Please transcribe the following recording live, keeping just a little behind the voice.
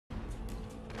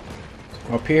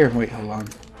Up here. Wait, hold on.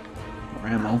 More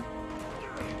ammo.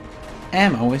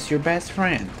 Ammo is your best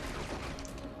friend.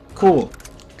 Cool.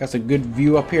 Got a good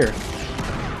view up here.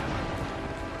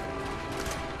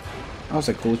 That was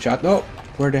a cool shot. Oh,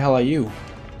 where the hell are you?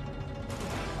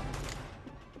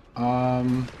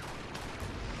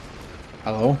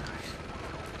 Hello?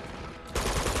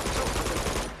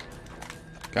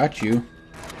 Got you.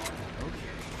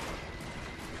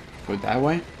 Go that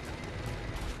way?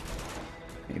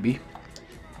 Maybe.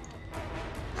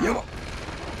 Yo.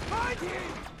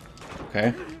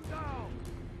 Okay.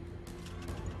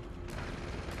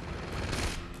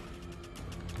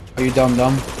 Are you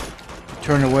dumb?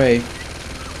 Turn away.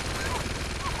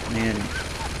 Man.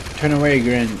 Turn away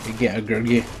again.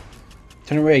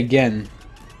 Turn away again.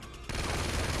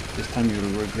 This time you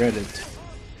will regret it.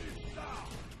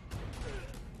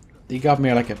 They got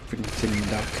me like a freaking sitting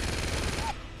duck.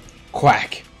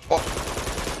 Quack! Oh.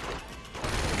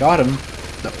 Got him.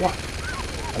 What?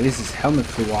 At least his helmet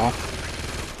flew off.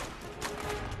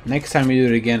 Next time you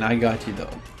do it again, I got you though.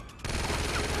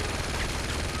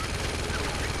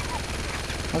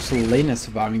 How's Elena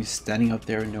surviving standing up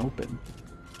there in the open?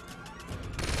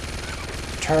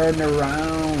 Turn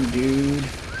around, dude.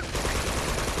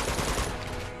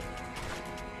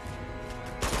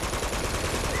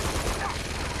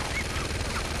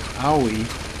 Owie.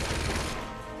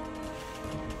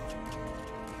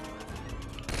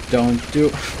 Don't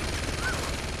do.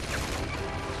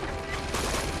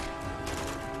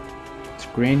 It's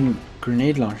a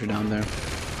grenade launcher down there.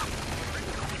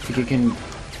 Think you can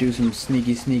do some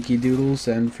sneaky doodles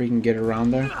and freaking get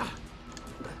around there?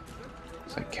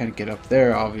 So I can't get up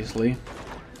there, obviously.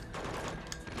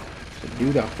 There's a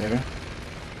dude up there.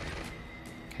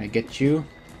 Can I get you?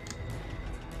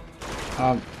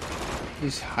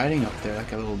 He's hiding up there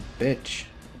like a little bitch.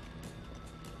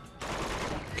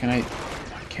 I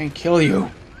can't kill you.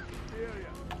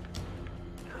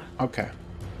 Okay.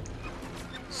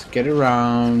 Let's get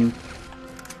around.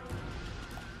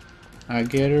 I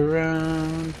get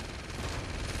around.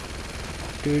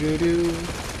 Do do do.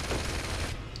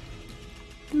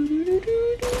 Do do do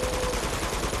do do.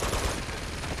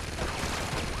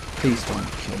 Please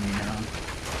don't kill me now.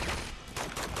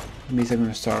 At least I'm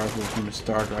gonna start off from the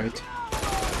start, right?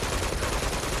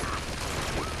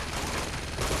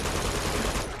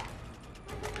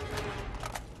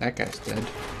 That guy's dead.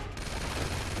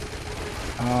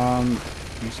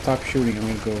 You stop shooting, I'm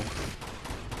gonna go.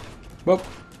 Whoop.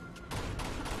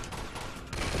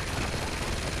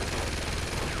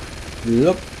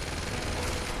 Look.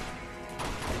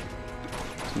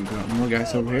 So we got more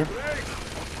guys over here.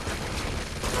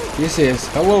 This is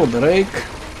hello, Drake.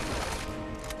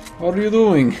 How are you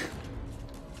doing?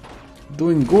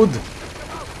 Doing good.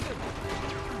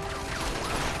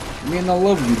 Man, I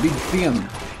love you, big fan.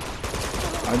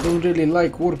 I don't really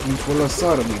like working for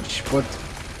Lazarevich, but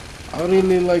I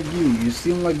really like you. You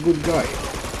seem like a good guy.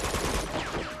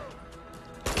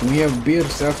 Can we have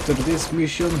beers after this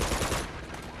mission?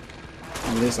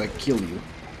 Unless I kill you.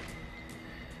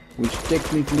 Which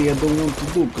technically I don't want to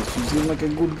do, because you seem like a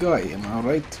good guy, am I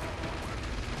right?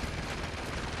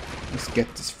 Let's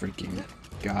get this freaking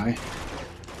guy.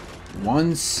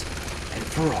 Once and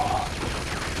for all.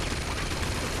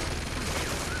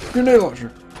 Grenade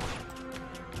launcher!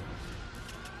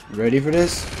 Ready for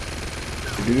this?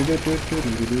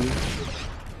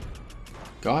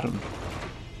 Got him.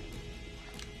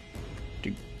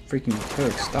 The freaking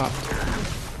turret stopped.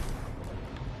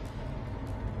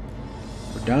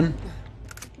 We're done?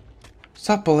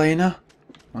 Sup, Elena?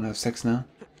 Wanna have sex now?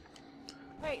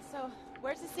 Wait, so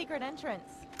where's the secret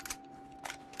entrance?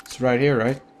 It's right here,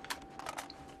 right?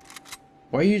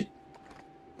 Why are you...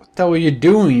 What the hell are you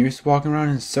doing? You're just walking around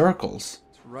in circles.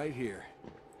 It's right here.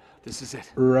 This is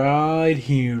it. Right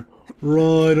here.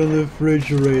 Right on the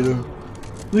refrigerator.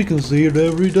 We can see it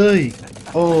every day.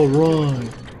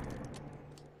 Alright.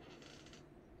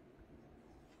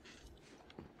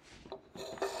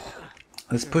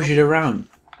 Let's push it around.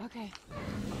 Okay.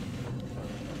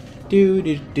 Do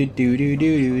do do do do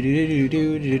do do do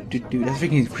do do do. That's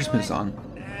freaking Christmas song.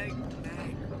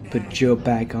 Put your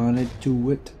back on it, do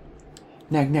it.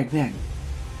 Nag nag nag.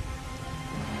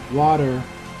 Water.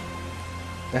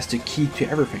 That's the key to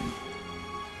everything.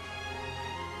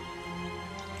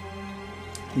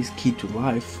 He's key to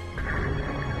life.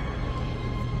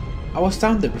 I was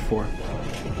down there before.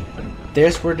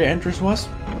 There's where the entrance was?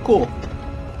 Cool.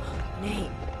 Nate.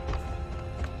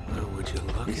 Well, would you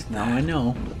look At least at now that? I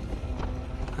know.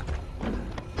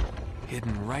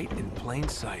 Hidden right in plain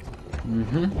sight.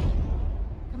 Mm-hmm.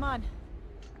 Come on.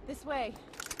 This way.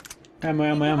 Ammo,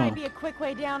 ammo, There ammo. might be a quick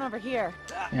way down over here.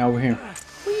 Yeah, over here.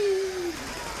 Whee!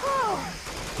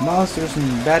 Monsters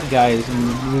and bad guys and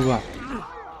move up.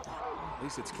 At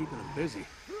least it's keeping them busy.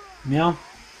 Yeah.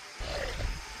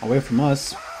 Away from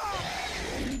us.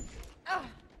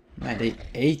 Man, they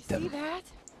ate See them. that?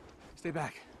 Stay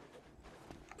back.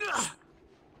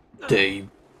 Stay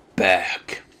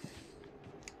back.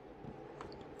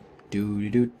 Do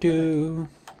do do.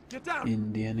 Get down.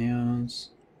 Indians.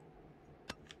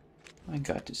 I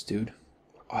got this, dude.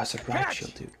 Oh, that's a riot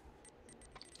shield, dude.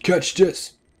 Catch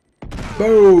this!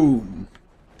 Boom!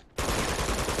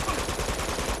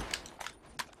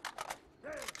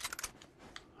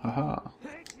 Haha.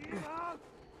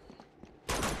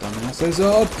 Dumbasses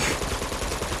up!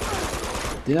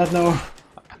 Did not know.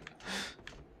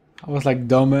 I was like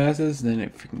dumbasses, then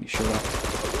it freaking showed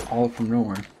up all from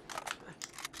nowhere.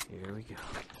 Here we go.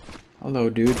 Hello,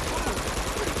 dude.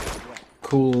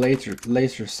 Cool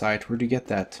laser sight. Where'd you get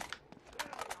that?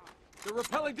 They're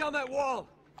rappelling down that wall.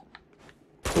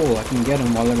 Cool, I can get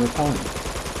him while I'm repelling.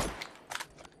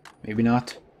 Maybe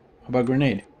not. How about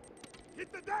grenade?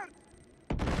 Hit the dirt.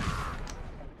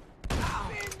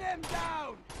 Pin them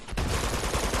down.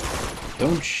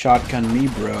 Don't shotgun me,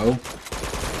 bro.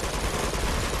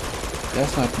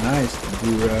 That's not nice,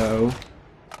 bro.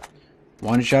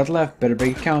 One shot left, better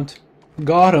make it count.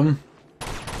 Got him.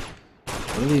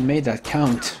 Really made that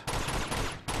count.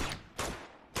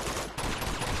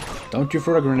 Don't you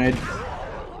throw a grenade.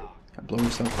 I blow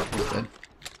myself up, he's dead.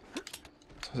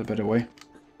 That's a better way.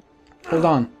 Hold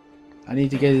on. I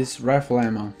need to get his rifle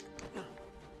ammo.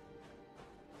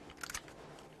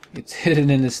 It's hidden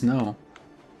in the snow.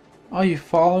 Are you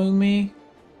following me?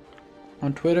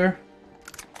 On Twitter?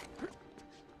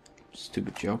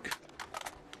 Stupid joke.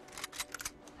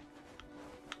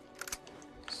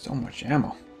 So much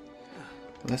ammo.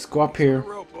 Let's go up here.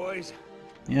 Rope, boys.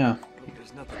 Yeah.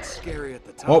 There's nothing scary at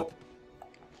the top. Oh!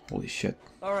 Holy shit.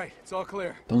 Alright, it's all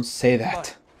clear. Don't say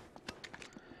that.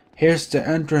 Here's the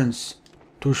entrance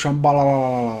to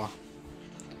Shambala.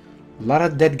 A lot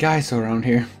of dead guys around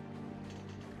here.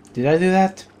 Did I do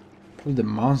that? Probably the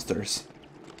monsters.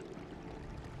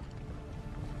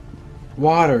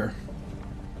 Water.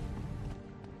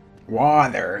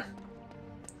 Water.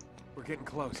 We're getting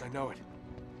close, I know it.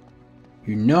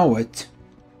 You know it.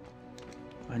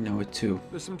 I know it too.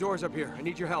 There's some doors up here. I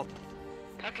need your help.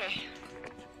 Okay.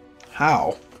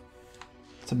 How?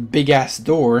 It's a big ass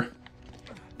door.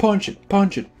 Punch it,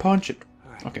 punch it, punch it.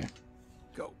 Right. Okay.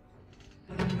 Go.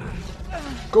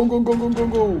 Go, go, go, go, go,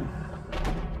 go.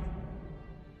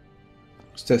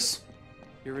 What's this?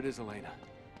 Here it is, Elena.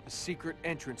 The secret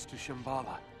entrance to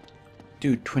Shambala.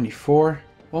 Dude, 24?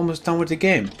 Almost done with the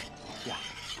game. Yeah.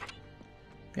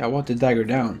 Yeah, I want the dagger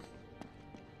down.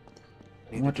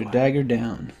 I want the dagger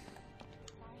down.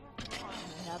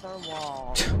 Another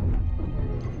wall.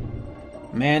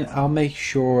 Man, I'll make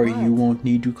sure you won't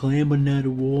need to climb another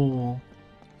wall.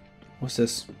 What's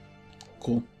this?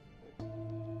 Cool.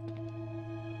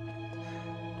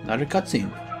 Another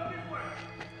cutscene.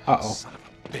 Uh-oh. Son of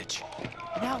a bitch.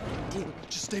 Now what do you do?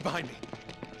 Just stay behind me.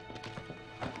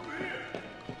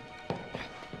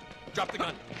 Drop the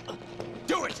gun.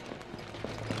 Do it.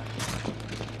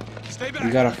 Stay back.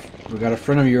 We got a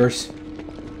friend of yours.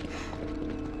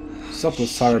 Sup,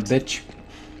 Lasara, bitch.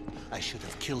 I should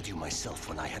have killed you myself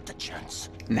when I had the chance.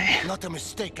 Nah. Not a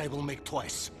mistake I will make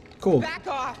twice. Cool. Back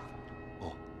off!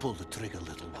 Oh, pull the trigger,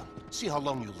 little one. See how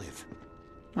long you live.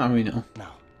 Oh, we know.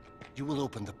 Now, you will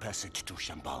open the passage to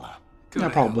Shambala. Yeah,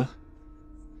 probably.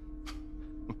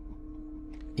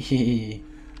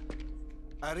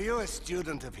 Are you a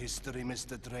student of history,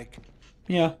 Mr. Drake?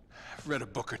 Yeah. I've read a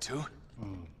book or two.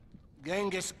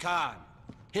 Genghis Khan,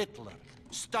 Hitler,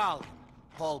 Stalin,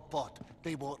 Pol Pot,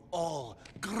 they were all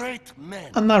great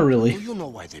men. I'm not really. Do you know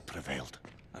why they prevailed?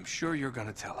 I'm sure you're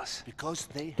gonna tell us. Because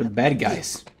they They're had bad the will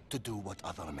guys. to do what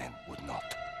other men would not.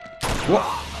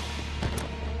 What?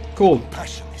 Cool.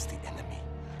 Passion is the enemy.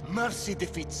 Mercy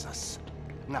defeats us.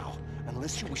 Now,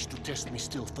 unless you wish to test me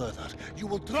still further, you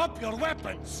will drop your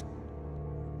weapons.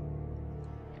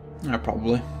 Yeah,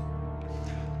 probably.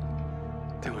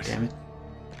 Do it. Damn it.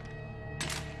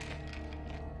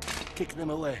 Kick them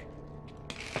away.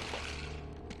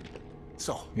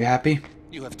 So, You happy?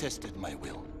 you have tested my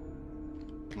will.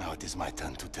 Now it is my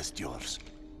turn to test yours.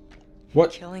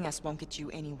 What? Killing us won't get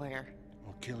you anywhere.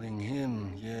 Oh, killing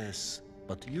him, yes.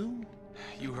 But you?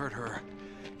 You heard her.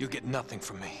 You'll get nothing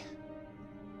from me.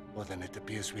 Well, then it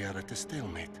appears we are at a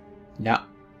stalemate. Yeah.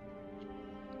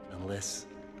 Unless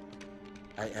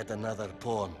I add another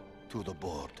pawn to the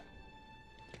board.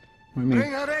 What do you mean?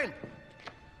 Bring her in!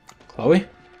 Chloe?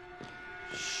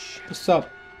 What's up?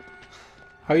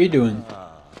 How you doing?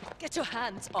 Get your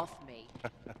hands off me.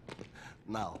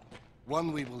 Now,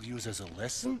 One we will use as a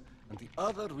lesson, and the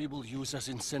other we will use as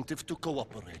incentive to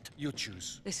cooperate. You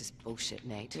choose. This is bullshit,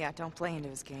 Nate. Yeah, don't play into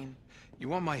his game. You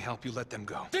want my help, you let them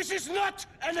go. This is not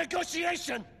a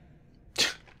negotiation!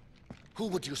 Who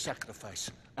would you sacrifice?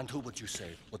 And who would you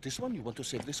save? What, this one? You want to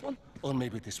save this one? Or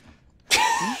maybe this one?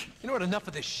 You know what? Enough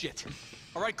of this shit.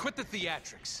 All right, quit the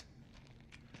theatrics.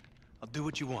 I'll do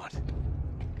what you want.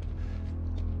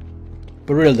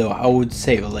 But real though, I would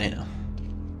save Elena.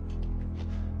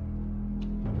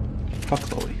 Fuck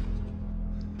Chloe.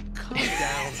 Calm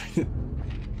down.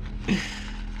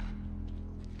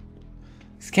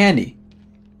 It's Candy.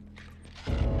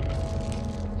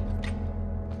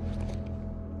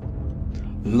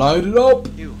 Light it up!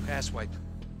 You, asswipe.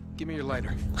 Give me your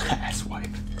lighter.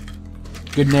 Asswipe.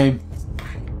 Good name.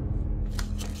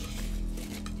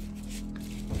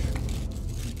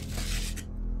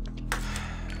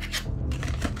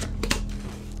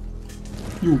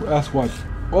 You asswipe.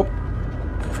 Oh.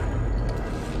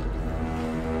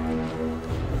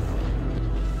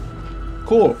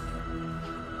 Cool.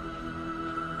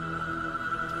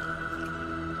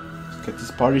 Let's get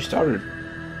this party started.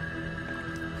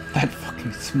 That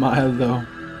fucking smile though.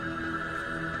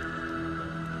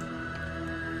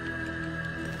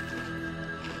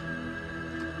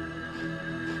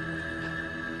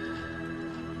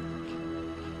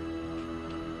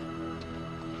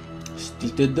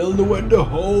 Stick the dildo in the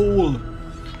hole.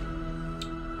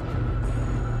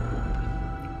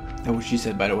 That's what she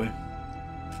said, by the way.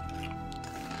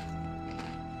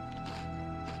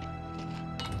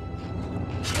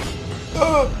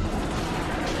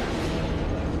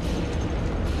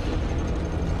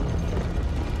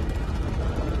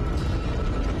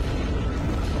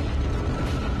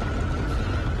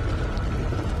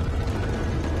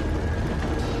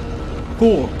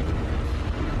 Cool.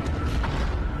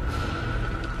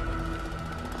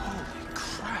 Holy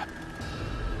crap.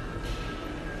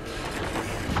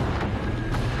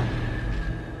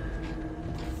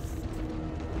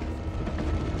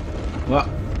 What?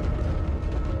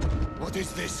 What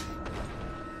is this?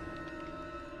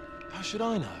 How should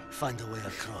I know? Find a way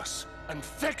across and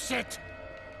fix it!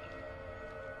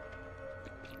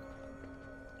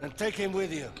 And take him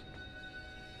with you.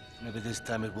 Maybe this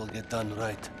time it will get done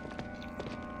right.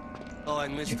 Oh, I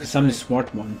missed Because I'm the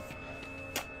smart one.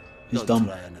 He's Don't dumb.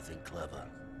 try anything clever.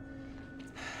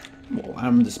 Well,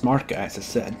 I'm the smart guy, as I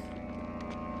said.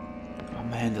 Oh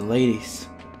man, the ladies.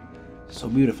 So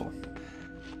beautiful.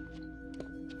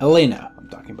 Elena, I'm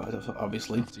talking about,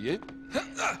 obviously. To you?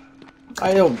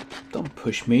 Don't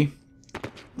push me.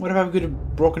 What if I could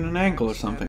have broken an ankle or something?